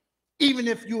 even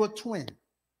if you're a twin.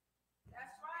 That's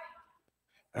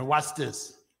right. And watch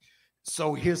this.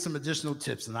 So here's some additional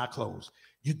tips, and I close.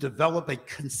 You develop a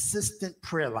consistent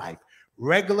prayer life.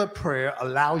 Regular prayer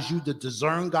allows you to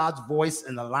discern God's voice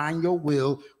and align your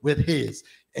will with his.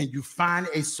 And you find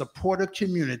a supportive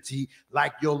community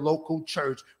like your local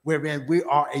church, wherein we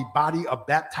are a body of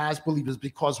baptized believers.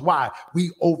 Because why?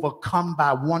 We overcome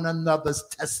by one another's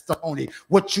testimony.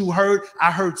 What you heard,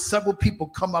 I heard several people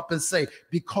come up and say,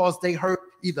 because they heard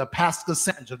either Pastor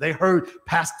Sandra, they heard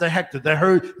Pastor Hector, they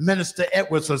heard Minister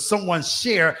Edwards, or someone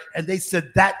share, and they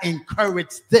said that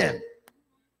encouraged them.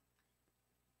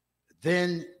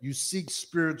 Then you seek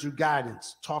spiritual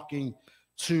guidance, talking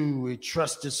to a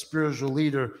trusted spiritual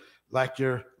leader like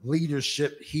your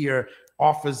leadership here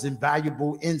offers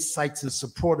invaluable insights and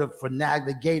supportive for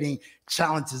navigating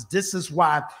challenges. This is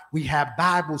why we have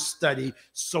Bible study,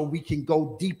 so we can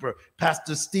go deeper.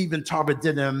 Pastor Stephen Tarver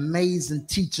did an amazing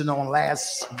teaching on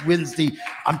last Wednesday.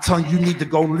 I'm telling you, you need to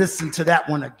go listen to that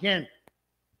one again.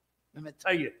 Let me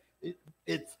tell you,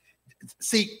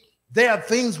 see, there are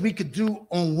things we could do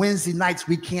on Wednesday nights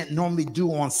we can't normally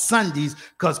do on Sundays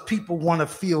because people want to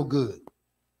feel good.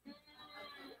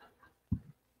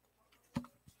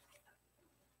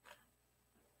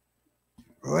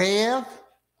 Rev,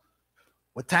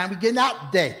 what time we getting out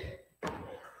today?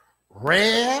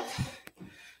 Rev,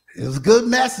 it was a good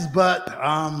message, but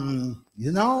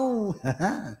you know,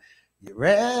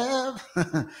 Rev,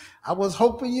 I was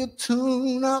hoping you'd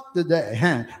tune up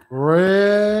today.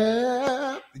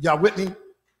 Rev, y'all with me?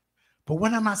 But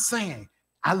what am I saying?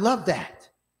 I love that.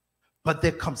 But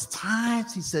there comes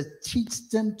times, he said,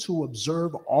 teach them to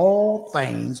observe all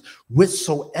things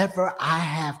whatsoever I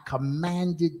have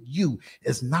commanded you.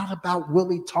 It's not about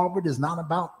Willie Talbert. It's not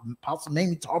about Apostle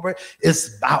Mamie Talbert.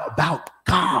 It's about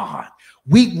God.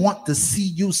 We want to see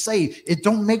you saved. It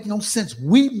don't make no sense.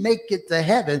 We make it to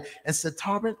heaven and said,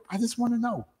 Talbert, I just want to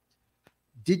know,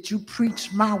 did you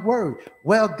preach my word?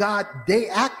 Well, God, they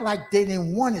act like they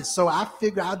didn't want it, so I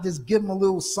figured I'll just give them a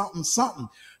little something, something.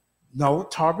 No,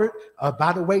 Tarbert.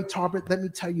 By the way, Tarbert, let me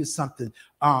tell you something.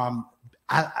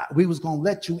 We was going to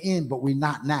let you in, but we're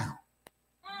not now.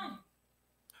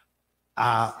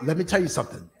 Let me tell you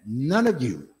something. None of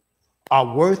you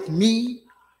are worth me,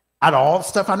 out of all the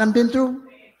stuff I done been through,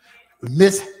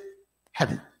 miss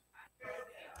heaven.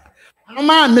 I don't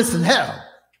mind missing hell,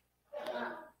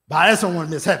 but I just don't want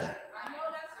to miss heaven.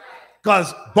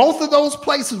 Because both of those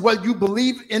places, whether you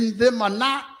believe in them or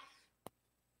not,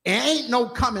 it ain't no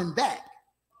coming back.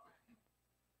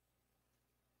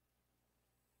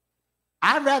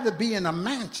 I'd rather be in a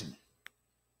mansion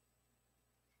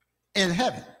in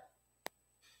heaven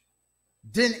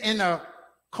than in a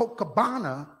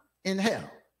Copacabana in hell.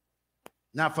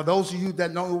 Now, for those of you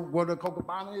that know what a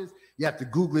Copacabana is, you have to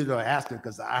Google it or ask it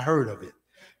because I heard of it.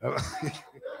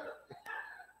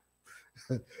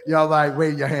 Y'all like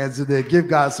wave your hands in there. Give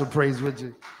God some praise, would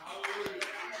you?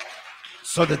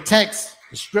 So the text,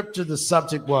 the scripture, the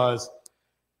subject was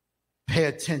pay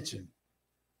attention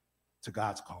to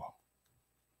God's call.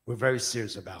 We're very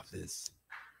serious about this.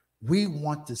 We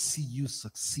want to see you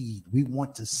succeed. We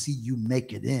want to see you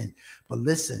make it in. But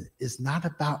listen, it's not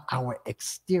about our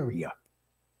exterior.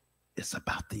 It's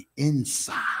about the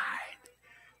inside.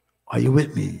 Are you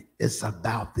with me? It's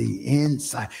about the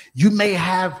inside. You may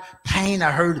have pain.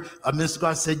 I heard Mr.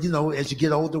 God said, as you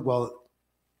get older, but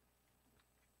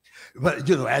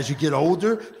as you get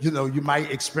older, you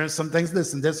might experience some things.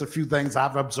 Listen, there's a few things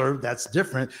I've observed that's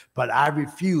different, but I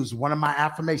refuse. One of my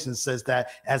affirmations says that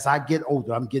as I get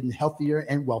older, I'm getting healthier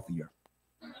and wealthier.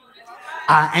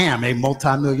 I am a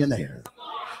multimillionaire.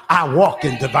 I walk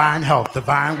in divine health,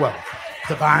 divine wealth,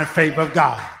 divine favor of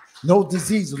God. No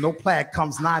disease or no plague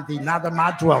comes nigh thee, neither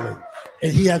my dwelling.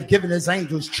 And he hath given his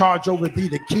angels charge over thee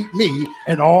to keep me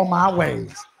in all my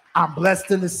ways. I'm blessed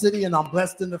in the city and I'm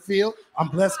blessed in the field. I'm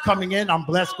blessed coming in. I'm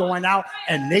blessed going out.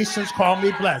 And nations call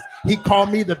me blessed. He called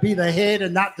me to be the head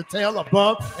and not the tail,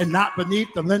 above and not beneath,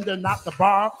 the lender, not the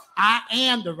borrower. I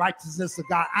am the righteousness of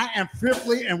God. I am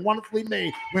fearfully and wonderfully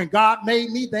made. When God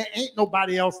made me, there ain't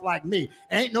nobody else like me.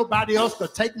 Ain't nobody else to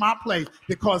take my place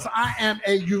because I am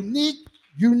a unique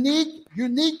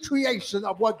creation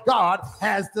of what God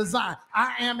has designed.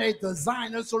 I am a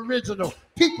designer's original.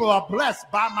 People are blessed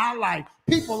by my life.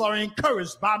 People are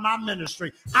encouraged by my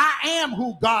ministry. I am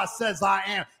who God says I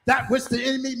am. That which the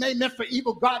enemy may meant for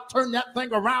evil, God turned that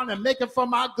thing around and make it for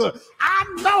my good. I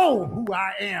know who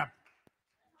I am.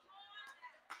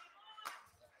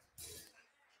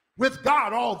 With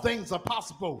God, all things are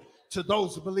possible to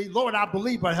those who believe. Lord, I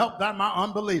believe, but help that my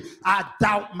unbelief. I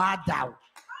doubt my doubt.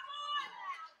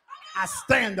 I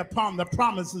stand upon the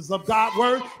promises of God's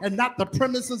word and not the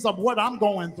premises of what I'm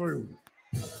going through.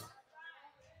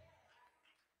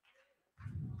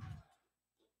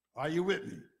 Are you with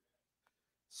me?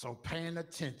 So paying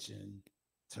attention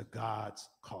to God's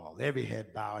call. Every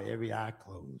head bowed, every eye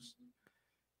closed.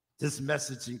 This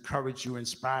message encouraged you,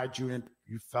 inspired you, and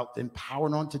you felt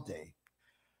empowered on today.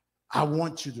 I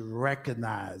want you to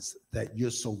recognize that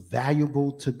you're so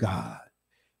valuable to God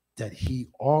that he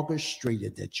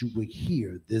orchestrated that you would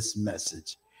hear this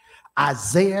message.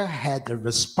 Isaiah had to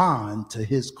respond to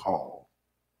his call.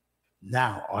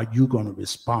 Now, are you going to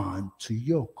respond to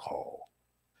your call?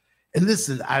 And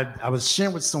listen, I was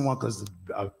sharing with someone because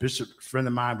a bishop friend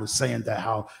of mine was saying that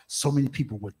how so many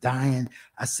people were dying.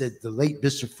 I said, the late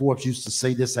Bishop Forbes used to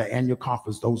say this at annual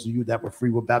conference. Those of you that were free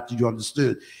will Baptist, you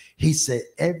understood. He said,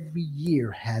 every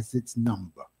year has its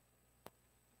number.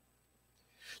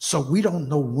 So we don't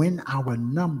know when our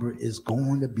number is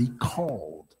going to be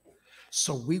called.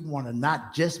 So we want to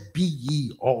not just be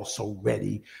ye also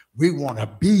ready. We want to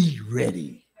be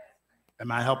ready. Am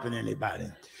I helping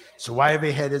anybody? So while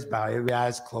every head is bowed, every eye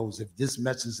is closed, if this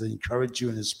message has encouraged you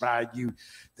and inspired you,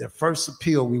 the first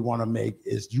appeal we want to make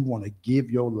is you want to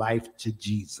give your life to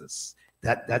Jesus.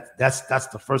 That's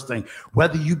the first thing.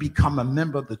 Whether you become a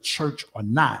member of the church or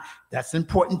not, that's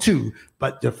important too.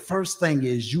 But the first thing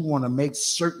is you want to make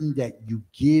certain that you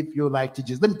give your life to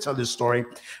Jesus. Let me tell this story.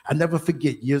 I never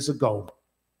forget years ago,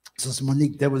 Sister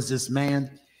Monique, there was this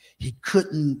man, he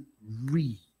couldn't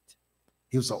read.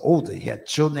 He was older, he had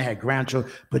children, he had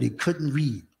grandchildren, but he couldn't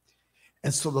read.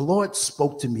 And so the Lord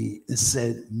spoke to me and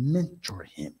said, mentor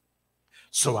him.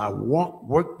 So I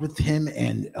worked with him,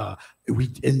 and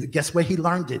guess where he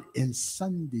learned it? In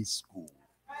Sunday school.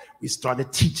 We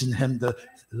started teaching him the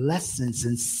lessons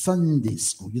in Sunday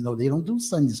school. You know, they don't do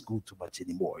Sunday school too much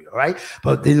anymore, all right?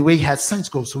 But then we had Sunday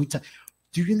school. So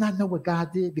do you not know what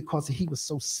God did? Because he was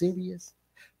so serious,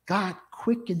 God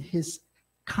quickened his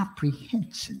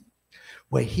comprehension,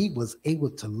 where he was able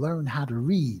to learn how to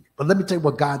read. But let me tell you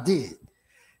what God did.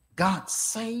 God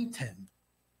saved him,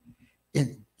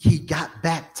 and he got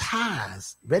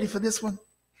baptized. Ready for this one?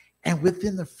 And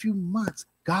within a few months,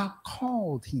 God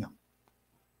called him.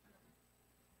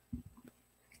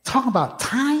 Talking about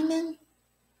timing,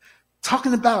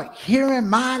 talking about hearing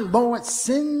my Lord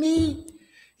send me.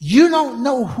 You don't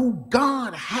know who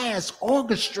God has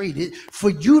orchestrated for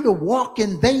you to walk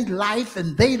in their life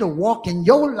and they to walk in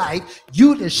your life,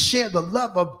 you to share the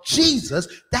love of Jesus.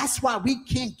 That's why we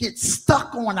can't get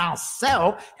stuck on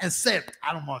ourselves and say,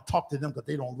 I don't want to talk to them because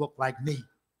they don't look like me.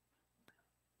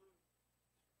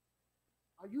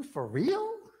 Are you for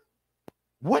real?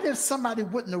 What if somebody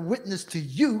wouldn't have witnessed to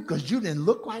you because you didn't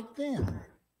look like them?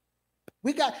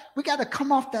 We got to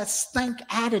come off that stank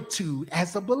attitude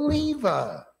as a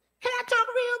believer. Can I talk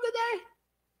real today?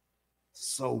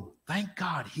 So thank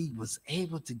God he was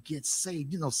able to get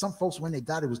saved. You know, some folks, when they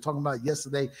died, it was talking about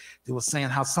yesterday, they were saying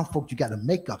how some folks, you got to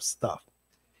make up stuff.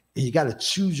 And you got to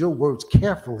choose your words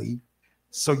carefully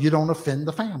so you don't offend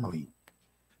the family.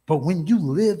 But when you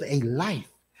live a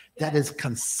life that is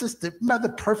consistent, whether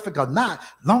perfect or not,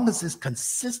 long as it's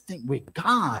consistent with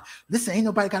God, listen, ain't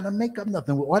nobody got to make up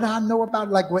nothing. What I know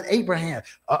about, like with Abraham,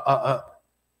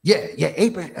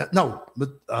 Abraham,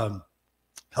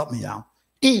 help me out.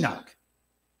 Enoch,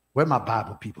 where my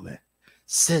Bible people at?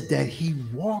 Said that he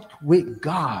walked with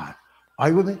God. Are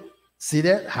you with me? See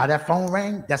that? How that phone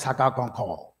rang? That's how God gonna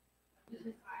call.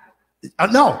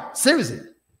 No, seriously.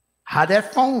 How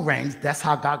that phone rings, that's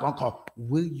how God gonna call.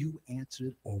 Will you answer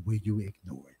it or will you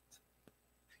ignore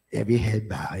it? Every head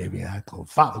bow, every eye closed.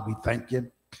 Father, we thank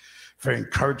you for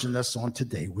encouraging us on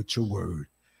today with your word.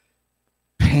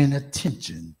 Paying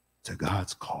attention to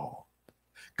God's call.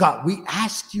 God, we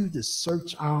ask you to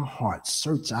search our hearts,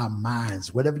 search our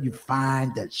minds, whatever you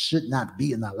find that should not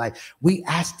be in our life. We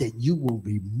ask that you will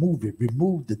remove it,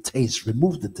 remove the taste,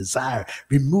 remove the desire,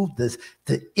 remove the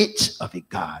itch of it,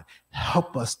 God.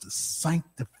 Help us to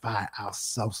sanctify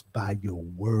ourselves by your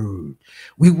word.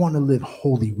 We want to live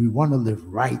holy. We want to live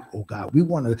right, oh God. We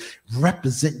want to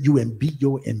represent you and be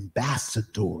your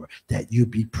ambassador that you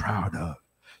be proud of.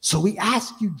 So we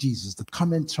ask you, Jesus, to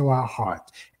come into our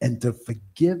heart and to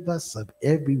forgive us of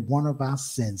every one of our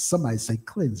sins. Somebody say,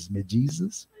 cleanse me,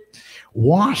 Jesus.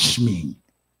 Wash me.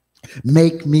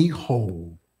 Make me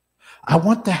whole. I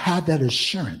want to have that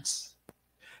assurance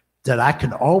that I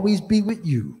can always be with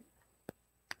you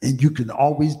and you can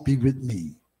always be with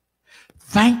me.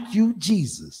 Thank you,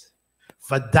 Jesus,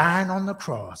 for dying on the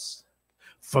cross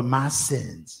for my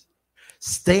sins,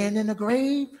 staying in the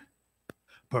grave,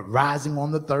 but rising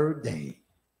on the third day,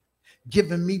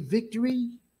 giving me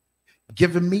victory,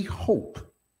 giving me hope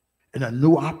and a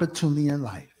new opportunity in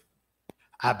life.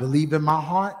 I believe in my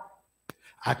heart,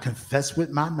 I confess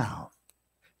with my mouth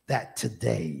that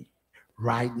today,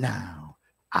 right now,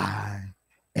 I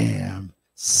am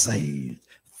saved.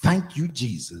 Thank you,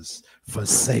 Jesus, for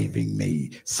saving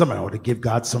me. Somebody ought to give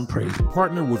God some praise.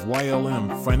 Partner with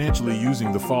YLM financially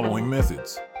using the following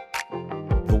methods.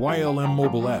 The YLM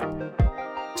mobile app.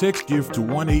 Text give to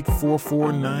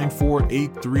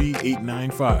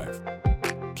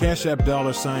 1-844-948-3895. Cash App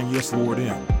 $ Yes Lord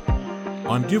M.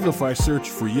 On Givelify, search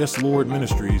for Yes Lord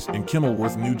Ministries in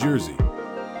Kenilworth, New Jersey.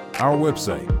 Our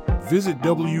website. Visit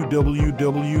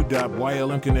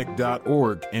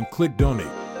www.ylmconnect.org and click Donate.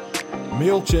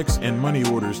 Mail checks and money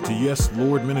orders to Yes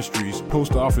Lord Ministries,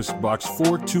 Post Office Box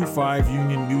 425,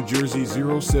 Union, New Jersey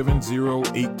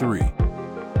 07083.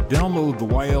 Download the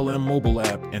YLM mobile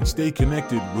app and stay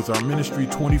connected with our ministry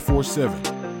 24/7.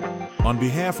 On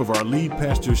behalf of our lead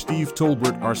pastor Steve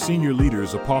Tolbert, our senior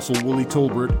leaders Apostle Willie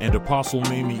Tolbert and Apostle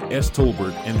Mamie S.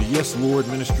 Tolbert, and the Yes Lord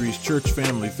Ministries church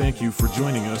family, thank you for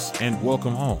joining us and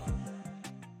welcome home.